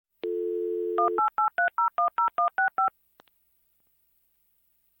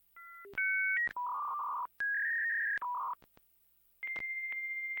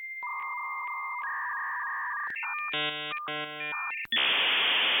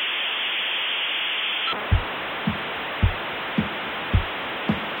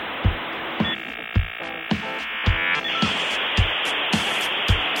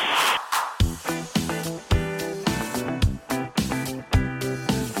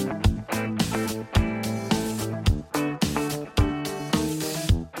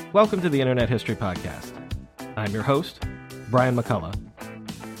Welcome to the Internet History Podcast. I'm your host, Brian McCullough.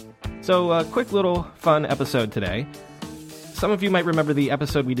 So, a quick little fun episode today. Some of you might remember the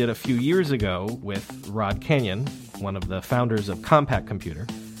episode we did a few years ago with Rod Kenyon, one of the founders of Compaq Computer.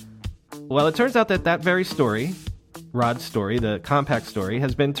 Well, it turns out that that very story, Rod's story, the Compaq story,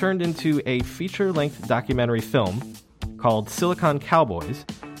 has been turned into a feature-length documentary film called Silicon Cowboys,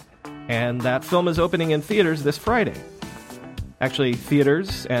 and that film is opening in theaters this Friday. Actually,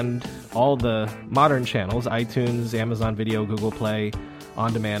 theaters and all the modern channels, iTunes, Amazon Video, Google Play,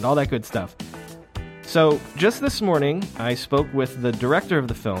 On Demand, all that good stuff. So, just this morning, I spoke with the director of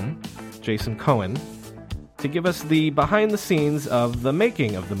the film, Jason Cohen, to give us the behind the scenes of the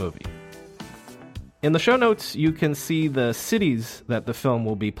making of the movie. In the show notes, you can see the cities that the film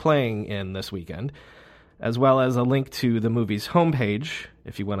will be playing in this weekend, as well as a link to the movie's homepage,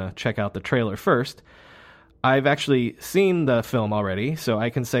 if you want to check out the trailer first. I've actually seen the film already, so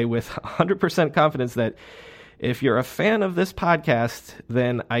I can say with 100% confidence that if you're a fan of this podcast,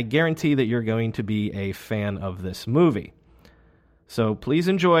 then I guarantee that you're going to be a fan of this movie. So please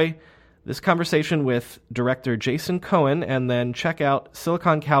enjoy this conversation with director Jason Cohen, and then check out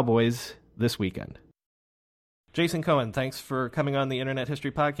Silicon Cowboys this weekend. Jason Cohen, thanks for coming on the Internet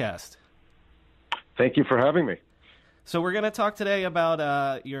History Podcast. Thank you for having me. So we're going to talk today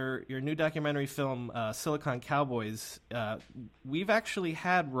about your new documentary film, Silicon Cowboys. We've actually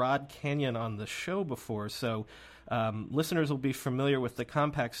had Rod Kenyon on the show before, so listeners will be familiar with the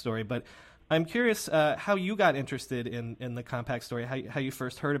Compaq story. But I'm curious how you got interested in the Compaq story, how you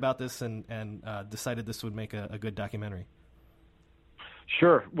first heard about this and decided this would make a good documentary.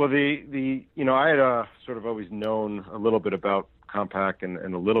 Sure. Well, I had sort of always known a little bit about Compaq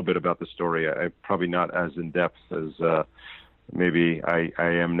and a little bit about the story. I'm probably not as in depth as maybe I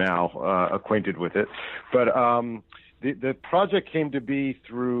am now acquainted with it, but the project came to be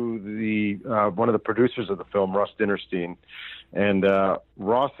through the one of the producers of the film, Ross Dinnerstein, and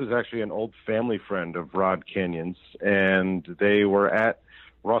Ross is actually an old family friend of Rod Kenyon's, and they were at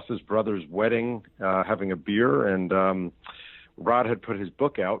Ross's brother's wedding having a beer, and Rod had put his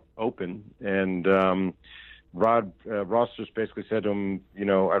book out, Open, and Ross just basically said to him,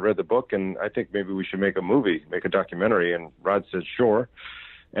 I read the book and I think maybe we should make a documentary. And Rod said, sure.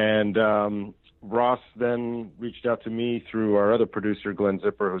 And Ross then reached out to me through our other producer, Glenn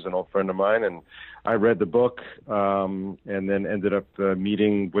Zipper, who's an old friend of mine. And I read the book and then ended up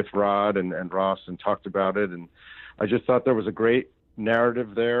meeting with Rod and Ross and talked about it. And I just thought there was a great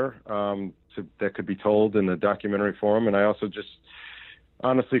narrative there that could be told in a documentary form. And I also just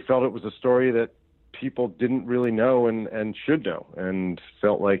honestly felt it was a story that people didn't really know and should know, and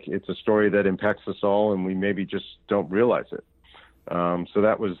felt like it's a story that impacts us all and we maybe just don't realize it. So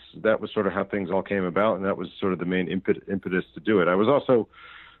that was sort of how things all came about, and that was sort of the main impetus to do it. I was also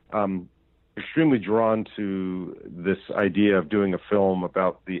extremely drawn to this idea of doing a film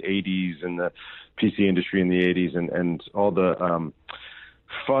about the 80s and the PC industry in the 80s and all the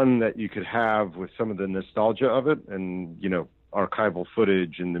fun that you could have with some of the nostalgia of it, and archival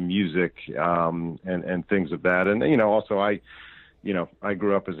footage and the music and things of that. And also I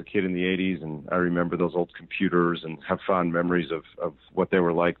grew up as a kid in the 80s, and I remember those old computers and have fond memories of what they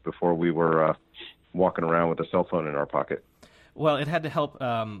were like before we were walking around with a cell phone in our pocket. Well, it had to help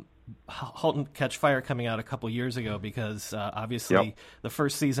 *Halt and Catch Fire* coming out a couple years ago, because obviously the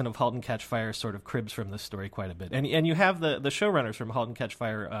first season of *Halt and Catch Fire* sort of cribs from this story quite a bit. And you have the showrunners from *Halt and Catch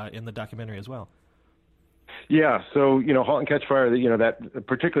Fire* in the documentary as well. Yeah, so *Halt and Catch Fire*, that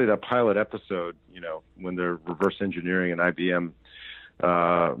particularly that pilot episode, when they're reverse engineering an IBM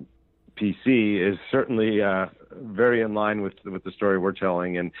PC, is certainly very in line with the story we're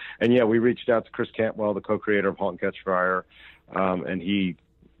telling. And yeah, we reached out to Chris Cantwell, the co-creator of *Halt and Catch Fire*, and he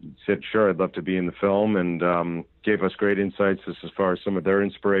said, "Sure, I'd love to be in the film," and gave us great insights as far as some of their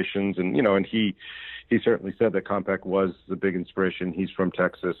inspirations. And and he certainly said that Compaq was the big inspiration. He's from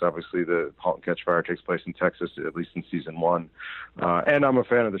Texas. Obviously, the *Halt and Catch Fire* takes place in Texas, at least in season 1. And I'm a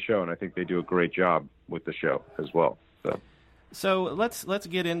fan of the show, and I think they do a great job with the show as well. So let's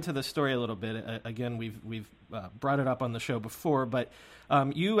get into the story a little bit. Again, we've brought it up on the show before, but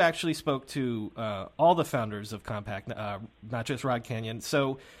you actually spoke to all the founders of Compaq, not just Rod Kenyon.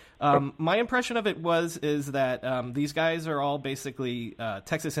 So my impression of it is that these guys are all basically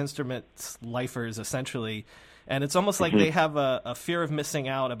Texas Instruments lifers, essentially, And it's almost like they have a fear of missing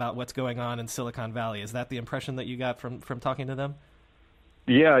out about what's going on in Silicon Valley. Is that the impression that you got from talking to them?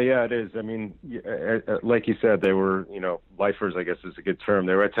 Yeah, it is. I mean, like you said, they were, lifers, I guess is a good term.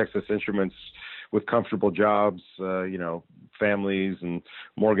 They were at Texas Instruments with comfortable jobs, families and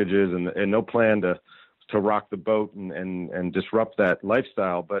mortgages, and no plan to rock the boat and disrupt that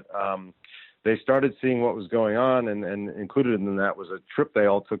lifestyle. But they started seeing what was going on, and included in that was a trip they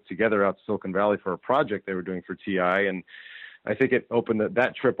all took together out to Silicon Valley for a project they were doing for TI. And I think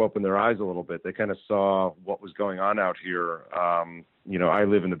that trip opened their eyes a little bit. They kind of saw what was going on out here. I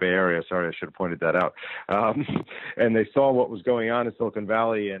live in the Bay Area. Sorry, I should have pointed that out. And they saw what was going on in Silicon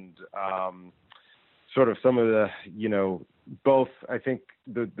Valley, and sort of some of the, both, I think,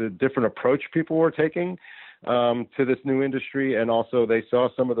 the different approach people were taking to this new industry, and also they saw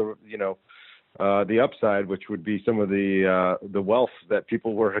some of the, the upside, which would be some of the wealth that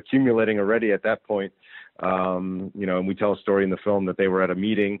people were accumulating already at that point. And we tell a story in the film that they were at a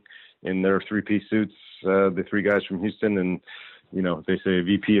meeting in their three-piece suits, the three guys from Houston, and they say a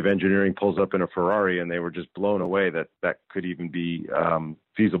VP of engineering pulls up in a Ferrari, and they were just blown away that could even be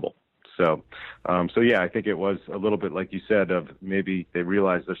feasible. So yeah, I think it was a little bit like you said, of maybe they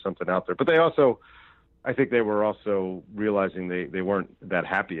realized there's something out there, but I think they were also realizing they weren't that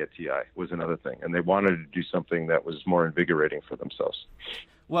happy at TI was another thing, and they wanted to do something that was more invigorating for themselves.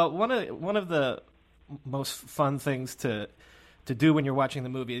 Well, one of the most fun things to do when you're watching the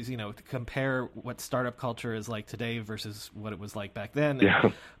movie is, to compare what startup culture is like today versus what it was like back then.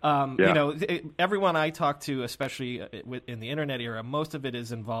 And, everyone I talk to, especially in the internet era, most of it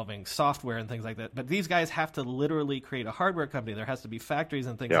is involving software and things like that. But these guys have to literally create a hardware company. There has to be factories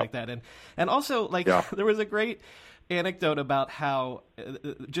and things like that. And also, there was a great anecdote about how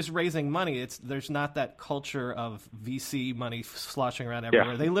just raising money, there's not that culture of VC money sloshing around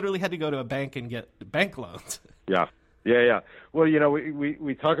everywhere. They literally had to go to a bank and get bank loans. Yeah. Well,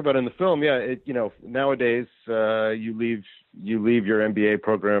 we talk about in the film. Nowadays you leave your MBA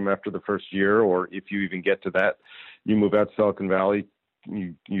program after the first year, or if you even get to that, you move out to Silicon Valley.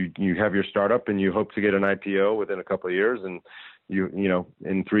 You have your startup, and you hope to get an IPO within a couple of years, and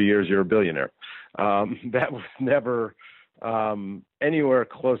in 3 years you're a billionaire. That was never anywhere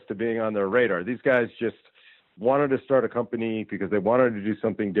close to being on their radar. These guys just wanted to start a company because they wanted to do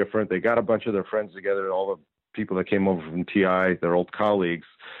something different. They got a bunch of their friends together, all the people that came over from TI, their old colleagues.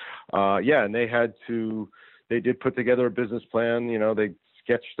 And they did put together a business plan. They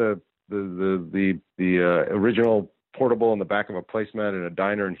sketched the original portable in the back of a placemat in a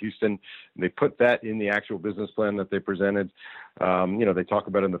diner in Houston. And they put that in the actual business plan that they presented. They talk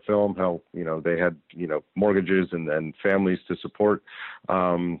about in the film how, they had, mortgages and families to support.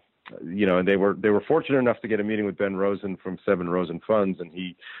 And they were fortunate enough to get a meeting with Ben Rosen from Seven Rosen Funds, and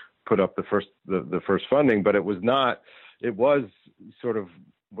he put up the first funding, but it was sort of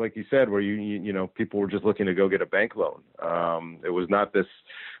like you said, where people were just looking to go get a bank loan. It was not this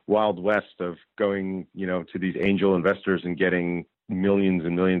Wild West of going, to these angel investors and getting millions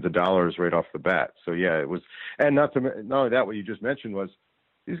and millions of dollars right off the bat. So yeah, it was, and not only that, what you just mentioned was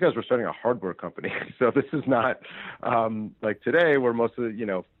these guys were starting a hardware company. So this is not like today, where most of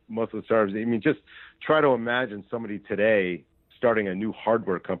the startups. I mean, just try to imagine somebody today starting a new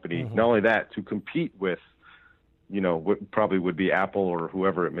hardware company. Mm-hmm. Not only that, to compete with, what probably would be Apple or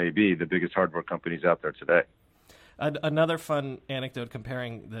whoever it may be, the biggest hardware companies out there today. Another fun anecdote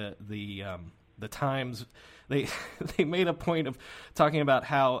comparing the times, they made a point of talking about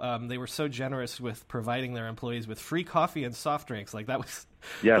how they were so generous with providing their employees with free coffee and soft drinks. Like that was,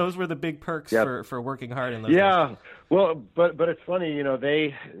 those were the big perks for working hard in those days. Well, but it's funny,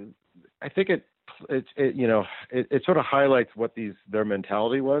 I think it sort of highlights what their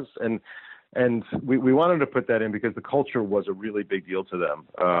mentality was, and we wanted to put that in because the culture was a really big deal to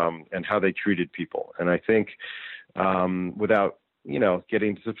them, and how they treated people. And I think without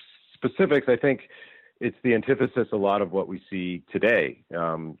getting to specifics, I think it's the antithesis a lot of what we see today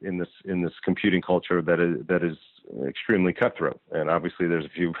in this computing culture that is extremely cutthroat. And obviously there's a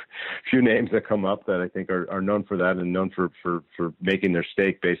few names that come up that I think are known for that, and known for making their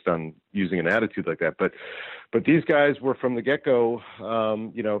stake based on using an attitude like that. But these guys were from the get-go,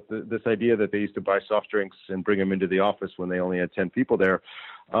 this idea that they used to buy soft drinks and bring them into the office when they only had 10 people there.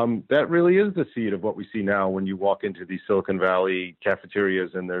 That really is the seed of what we see now when you walk into these Silicon Valley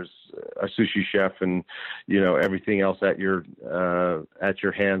cafeterias and there's a sushi chef and, everything else at your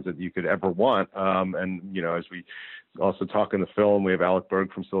hands that you could ever want. As we also talk in the film, we have Alec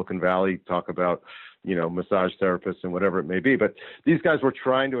Berg from Silicon Valley talk about, massage therapists and whatever it may be. But these guys were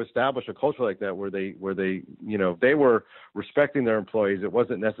trying to establish a culture like that where they were respecting their employees. It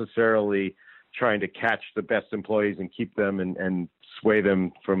wasn't necessarily trying to catch the best employees and keep them and sway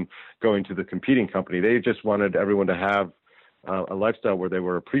them from going to the competing company. They just wanted everyone to have a lifestyle where they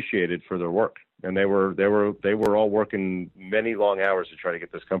were appreciated for their work, and they were all working many long hours to try to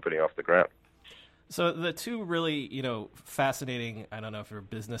get this company off the ground. So the two really, fascinating, I don't know if you're a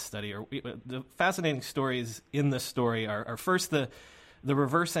business study, or the fascinating stories in this story are first the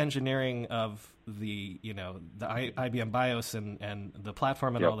reverse engineering of the IBM BIOS and the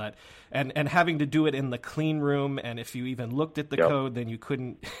platform and all that, and having to do it in the clean room. And if you even looked at the code, then you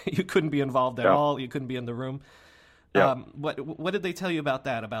couldn't be involved at all. You couldn't be in the room. What did they tell you about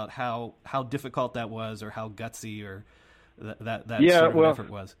that? About how difficult that was, or how gutsy, or that sort of an effort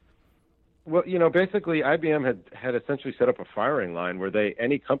was? Well, basically IBM had essentially set up a firing line where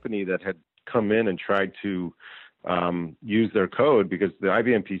any company that had come in and tried to use their code, because the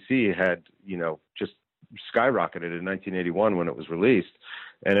IBM PC had, just skyrocketed in 1981 when it was released,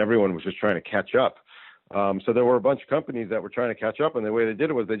 and everyone was just trying to catch up. So there were a bunch of companies that were trying to catch up, and the way they did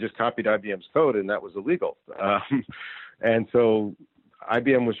it was they just copied IBM's code, and that was illegal. And so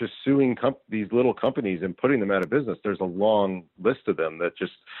IBM was just suing these little companies and putting them out of business. There's a long list of them that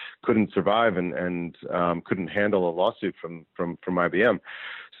just couldn't survive and couldn't handle a lawsuit from IBM.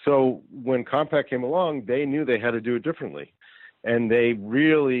 So when Compaq came along, they knew they had to do it differently, and they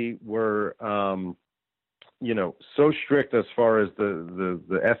really were, so strict as far as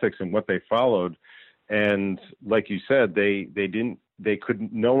the ethics and what they followed. And like you said,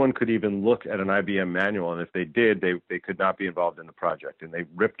 no one could even look at an IBM manual. And if they did, they could not be involved in the project. And they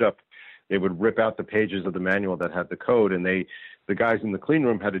would rip out the pages of the manual that had the code. And the guys in the clean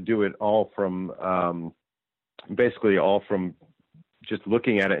room had to do it all from just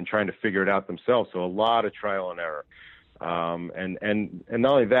looking at it and trying to figure it out themselves. So a lot of trial and error. And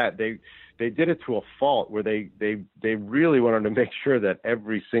not only that, they did it to a fault where they really wanted to make sure that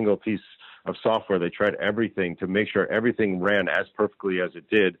every single piece of software, they tried everything to make sure everything ran as perfectly as it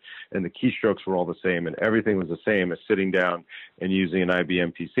did, and the keystrokes were all the same, and everything was the same as sitting down and using an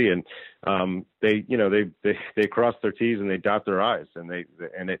IBM PC. And they crossed their T's and they dot their I's, and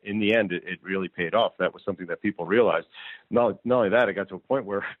in the end, it really paid off. That was something that people realized. Not only that, it got to a point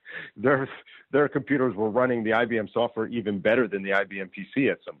where their computers were running the IBM software even better than the IBM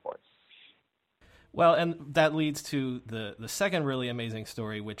PC at some point. Well, and that leads to the second really amazing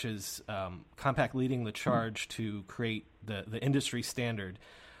story, which is Compaq leading the charge to create the industry standard.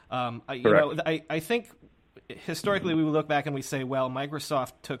 I think historically we look back and we say, well,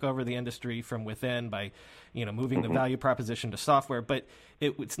 Microsoft took over the industry from within by, moving the value proposition to software, but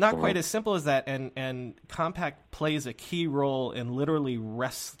it's not quite as simple as that. And Compaq plays a key role in literally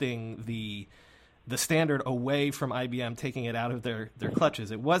wresting the standard away from IBM, taking it out of their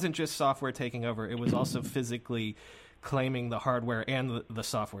clutches. It wasn't just software taking over. It was also physically claiming the hardware and the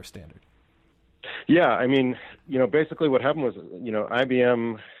software standard. Yeah, I mean, basically what happened was,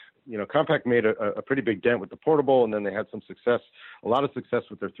 IBM, Compaq made a pretty big dent with the portable, and then they had a lot of success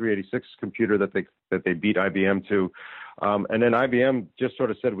with their 386 computer that they beat IBM to. And then IBM just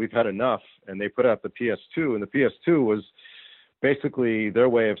sort of said, we've had enough, and they put out the PS2, and the PS2 was basically their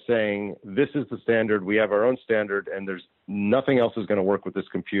way of saying, this is the standard, we have our own standard, and there's nothing else is going to work with this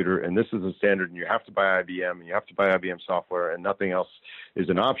computer, and this is the standard, and you have to buy IBM, and you have to buy IBM software, and nothing else is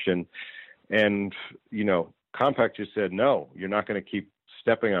an option. And, Compaq just said, no, you're not going to keep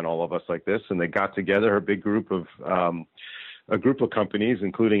stepping on all of us like this. And they got together a big group of companies,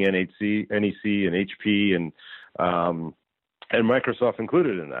 including NEC and HP and Microsoft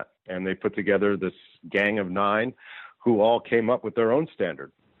included in that. And they put together this gang of 9 who all came up with their own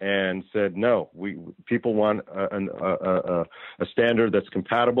standard and said, no, people want a standard that's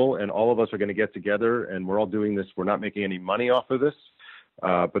compatible, and all of us are going to get together, and we're all doing this. We're not making any money off of this,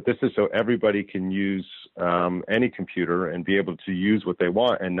 but this is so everybody can use any computer and be able to use what they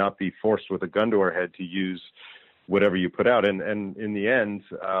want and not be forced with a gun to our head to use whatever you put out. And in the end,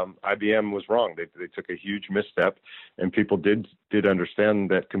 IBM was wrong. They took a huge misstep, and people did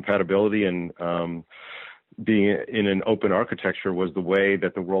understand that compatibility and being in an open architecture was the way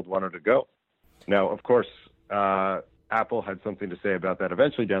that the world wanted to go. Now, of course, Apple had something to say about that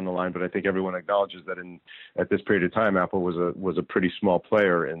eventually down the line, but I think everyone acknowledges that at this period of time, Apple was a pretty small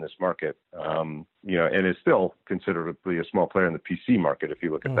player in this market, and is still considerably a small player in the PC market if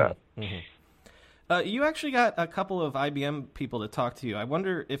you look at that. Mm-hmm. You actually got a couple of IBM people to talk to you. I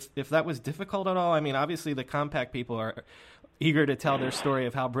wonder if that was difficult at all. I mean, obviously the Compaq people are eager to tell their story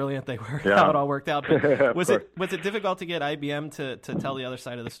of how brilliant they were, how it all worked out. But was it difficult to get IBM to tell the other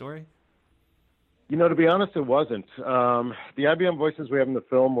side of the story? To be honest, it wasn't. The IBM voices we have in the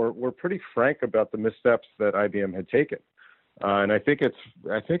film were pretty frank about the missteps that IBM had taken. And I think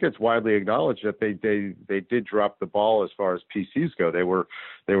it's widely acknowledged that they did drop the ball as far as PCs go. They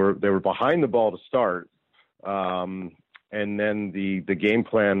were behind the ball to start, and then the game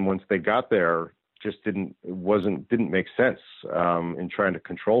plan once they got there just didn't make sense in trying to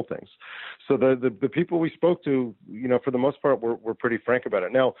control things. So the people we spoke to, for the most part, were pretty frank about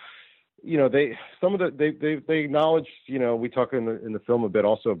it. Now, they acknowledged, we talk in the film a bit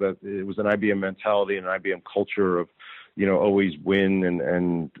also about it was an IBM mentality and an IBM culture of, always win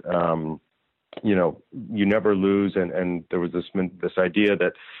and you never lose. And there was this idea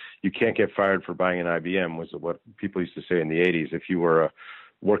that you can't get fired for buying an IBM, was what people used to say in the 80s. If you were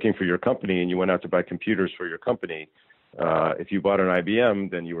working for your company and you went out to buy computers for your company, if you bought an IBM,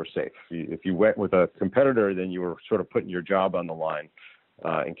 then you were safe. If you went with a competitor, then you were sort of putting your job on the line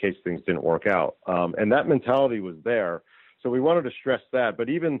in case things didn't work out. And that mentality was there. So we wanted to stress that. But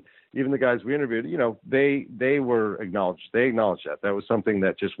even the guys we interviewed, they were acknowledged. They acknowledged that. That was something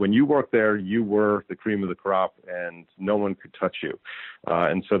that just when you worked there, you were the cream of the crop and no one could touch you.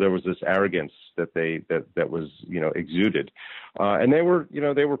 And so there was this arrogance that was, exuded. And they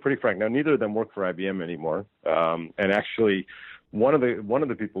were pretty frank. Now, neither of them work for IBM anymore. And actually, one of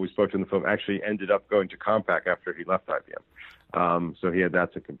the people we spoke to in the film actually ended up going to Compaq after he left IBM. So he had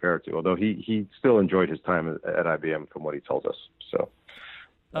that to compare it to, although he still enjoyed his time at IBM from what he told us. So,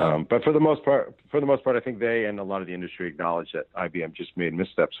 but for the most part, I think they and a lot of the industry acknowledge that IBM just made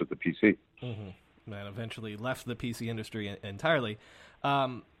missteps with the PC. Mm-hmm. And eventually left the PC industry entirely.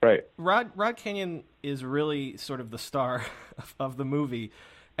 Right. Rod Kenyon is really sort of the star of the movie.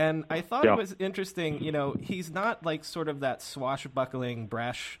 And I thought it was interesting, he's not like sort of that swashbuckling,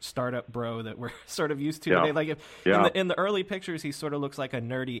 brash startup bro that we're sort of used to today. Like in the early pictures, he sort of looks like a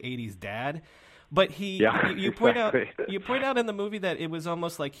nerdy 80s dad. But you point out in the movie that it was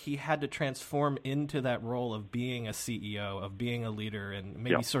almost like he had to transform into that role of being a CEO, of being a leader, and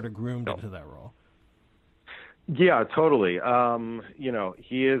maybe sort of groomed into that role. Yeah, totally.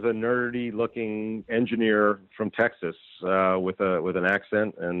 He is a nerdy-looking engineer from Texas with an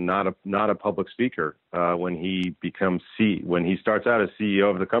accent and not a public speaker when he starts out as CEO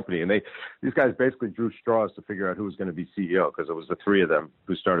of the company. And these guys basically drew straws to figure out who was going to be CEO because it was the three of them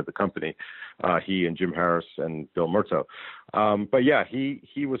who started the company, he and Jim Harris and Bill Murtaugh. But yeah,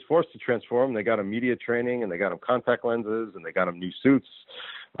 he was forced to transform. They got him media training and they got him contact lenses and they got him new suits.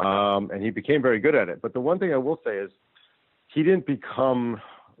 And he became very good at it. But the one thing I will say is he didn't become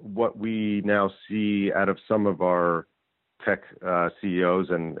what we now see out of some of our tech CEOs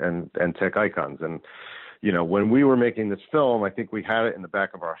and tech icons. And, when we were making this film, I think we had it in the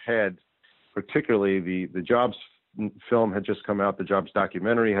back of our head, particularly the Jobs film had just come out, the Jobs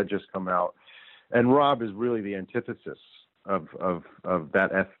documentary had just come out. And Rob is really the antithesis of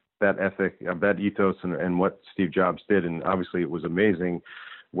that ethic, of that ethos and what Steve Jobs did. And obviously it was amazing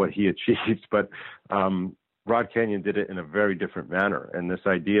what he achieved, but Rod Kenyon did it in a very different manner. And this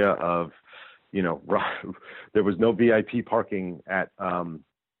idea of, there was no VIP parking at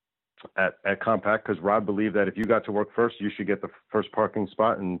Compaq because Rod believed that if you got to work first, you should get the first parking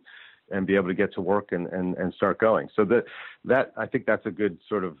spot and be able to get to work and start going. So that I think that's a good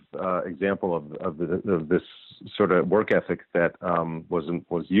sort of example of this sort of work ethic that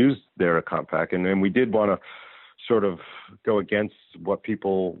was used there at Compaq. And we did want to sort of go against what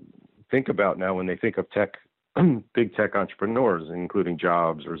people think about now when they think of tech, big tech entrepreneurs, including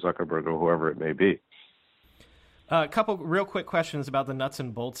Jobs or Zuckerberg or whoever it may be. A couple real quick questions about the nuts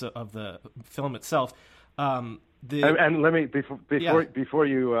and bolts of the film itself. And let me before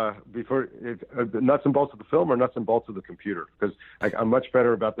the nuts and bolts of the film or nuts and bolts of the computer, because I'm much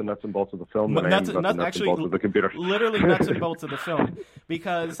better about the nuts and bolts of the film than I am about the nuts and bolts of the computer. Literally nuts and bolts of the film,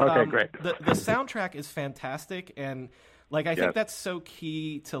 because great. The soundtrack is fantastic, and I think that's so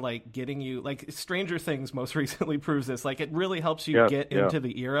key to getting you, Stranger Things most recently proves this. It really helps you get into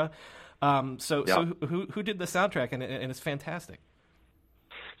the era. So who did the soundtrack, and it's fantastic.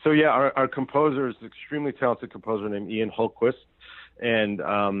 So yeah, our composer is an extremely talented composer named Ian Hultquist, and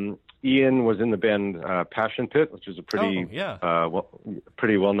Ian was in the band Passion Pit, which is a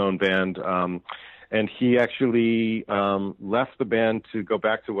pretty well-known band, and he actually left the band to go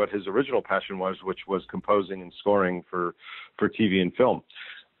back to what his original passion was, which was composing and scoring for TV and film.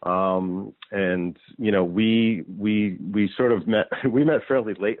 And we sort of met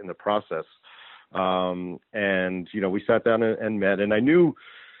fairly late in the process, and we sat down and met, and I knew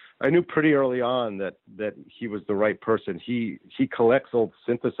pretty early on that he was the right person. He collects old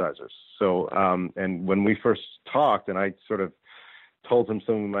synthesizers. So, and when we first talked and I sort of told him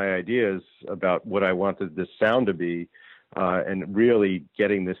some of my ideas about what I wanted this sound to be, and really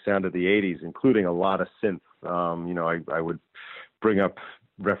getting this sound of the 80s, including a lot of synth I would bring up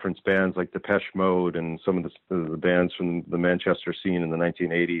reference bands like Depeche Mode and some of the bands from the Manchester scene in the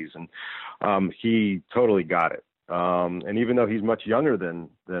 1980s, and he totally got it. And even though he's much younger than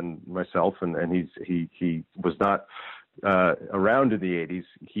myself, and he was not around in the 80s,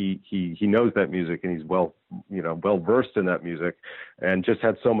 he knows that music, and he's well versed in that music, and just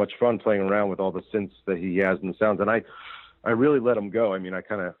had so much fun playing around with all the synths that he has and the sounds. And I really let him go. I mean, I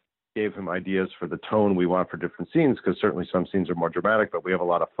kind of gave him ideas for the tone we want for different scenes, because certainly some scenes are more dramatic, but we have a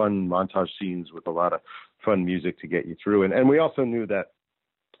lot of fun montage scenes with a lot of fun music to get you through. And we also knew that,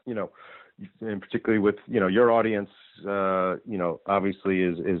 and particularly with, your audience, obviously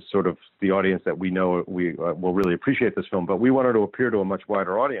is sort of the audience that we know we will really appreciate this film, but we wanted to appear to a much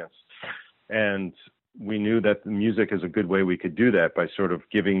wider audience. And we knew that the music is a good way we could do that, by sort of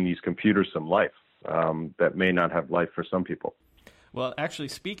giving these computers some life that may not have life for some people. Well, actually,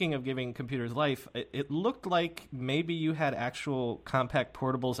 speaking of giving computers life, it looked like maybe you had actual compact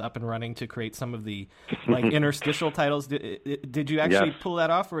portables up and running to create some of the interstitial titles. Did you actually pull that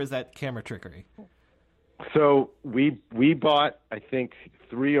off, or is that camera trickery? So we bought, I think,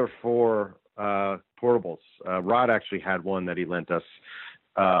 3 or 4 portables. Rod actually had one that he lent us.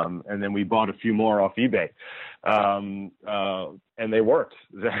 And then we bought a few more off eBay. And they worked.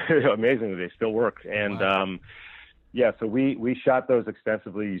 Amazingly, they still work. And wow. So we shot those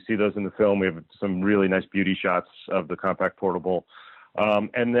extensively. You see those in the film. We have some really nice beauty shots of the compact portable.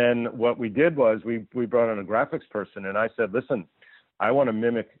 And then what we did was we brought in a graphics person, and I said, listen, I want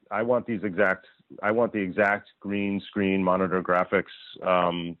the exact green screen monitor graphics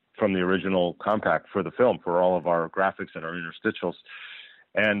from the original compact for the film, for all of our graphics and our interstitials.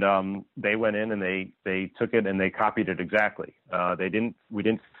 And they went in and they took it and they copied it exactly. We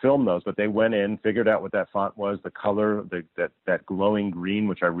didn't film those, but they went in, figured out what that font was, the color, that glowing green,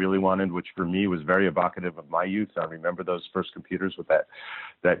 which I really wanted, which for me was very evocative of my youth. I remember those first computers with that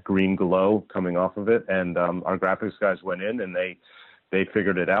green glow coming off of it. And our graphics guys went in and they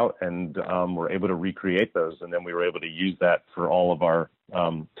figured it out and were able to recreate those. And then we were able to use that for all of our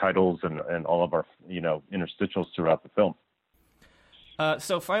titles and all of our interstitials throughout the film.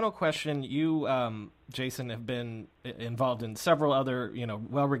 So final question, you, Jason, have been involved in several other,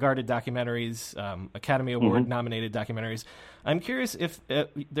 well-regarded documentaries, Academy Award nominated documentaries. I'm curious if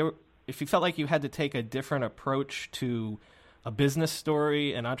you felt like you had to take a different approach to a business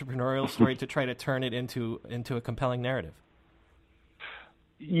story, an entrepreneurial story, to try to turn it into a compelling narrative.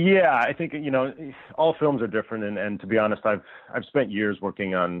 Yeah, I think, all films are different. And to be honest, I've spent years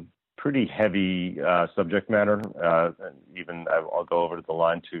working on pretty heavy subject matter. Even I'll go over to the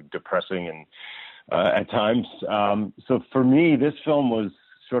line to depressing and at times. So for me, this film was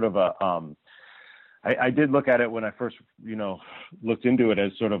sort of I did look at it when I first, looked into it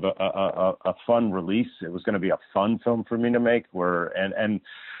as sort of a fun release. It was going to be a fun film for me to make, and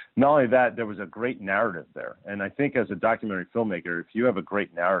not only that, there was a great narrative there. And I think as a documentary filmmaker, if you have a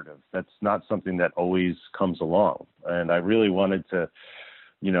great narrative, that's not something that always comes along. And I really wanted to,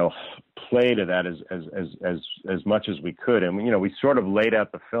 play to that as much as we could. And, we sort of laid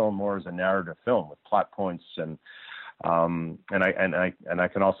out the film more as a narrative film with plot points and I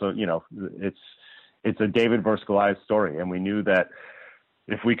can also, it's a David versus Goliath story. And we knew that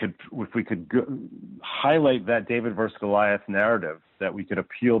if we could highlight that David versus Goliath narrative, that we could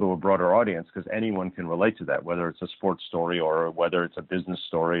appeal to a broader audience, because anyone can relate to that, whether it's a sports story or whether it's a business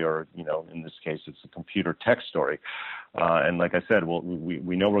story or, in this case, it's a computer tech story. And like I said,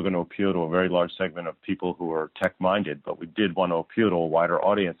 we know we're going to appeal to a very large segment of people who are tech-minded, but we did want to appeal to a wider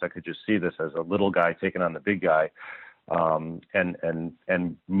audience that could just see this as a little guy taking on the big guy, and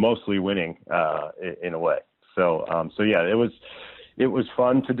mostly winning in a way. So yeah, it was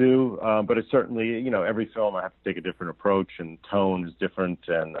fun to do, but it's certainly, every film I have to take a different approach, and tone is different.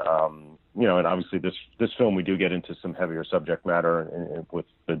 And, and obviously this film, we do get into some heavier subject matter with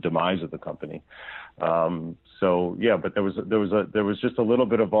the demise of the company. So yeah, but there was just a little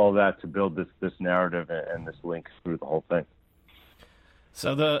bit of all that to build this narrative and this link through the whole thing.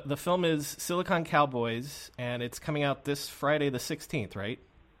 So the film is Silicon Cowboys, and it's coming out this Friday the 16th, right?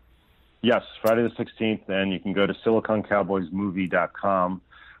 Yes, Friday the 16th, and you can go to siliconcowboysmovie.com,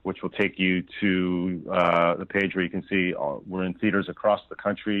 which will take you to the page where you can see we're in theaters across the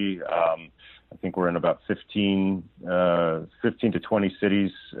country. I think we're in about 15 to 20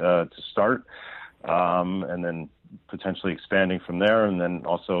 cities to start, and then potentially expanding from there, and then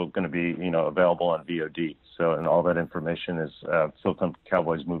also going to be available on VOD. So, and all that information is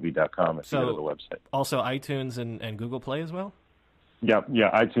siliconcowboysmovie.com if you go to the website. Also iTunes and Google Play as well? Yeah,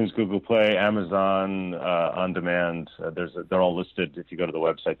 iTunes, Google Play, Amazon, On Demand. They're all listed. If you go to the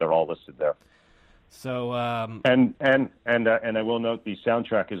website, they're all listed there. So and I will note the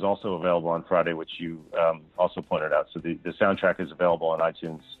soundtrack is also available on Friday, which you also pointed out. So the soundtrack is available on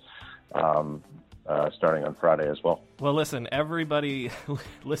iTunes starting on Friday as well. Well, listen, everybody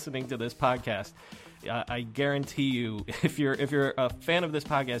listening to this podcast, I guarantee you, if you're a fan of this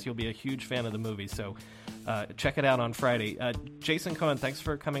podcast, you'll be a huge fan of the movie. So check it out on Friday. Jason Cohen, thanks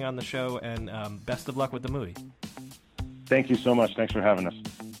for coming on the show, and best of luck with the movie. Thank you so much. Thanks for having us.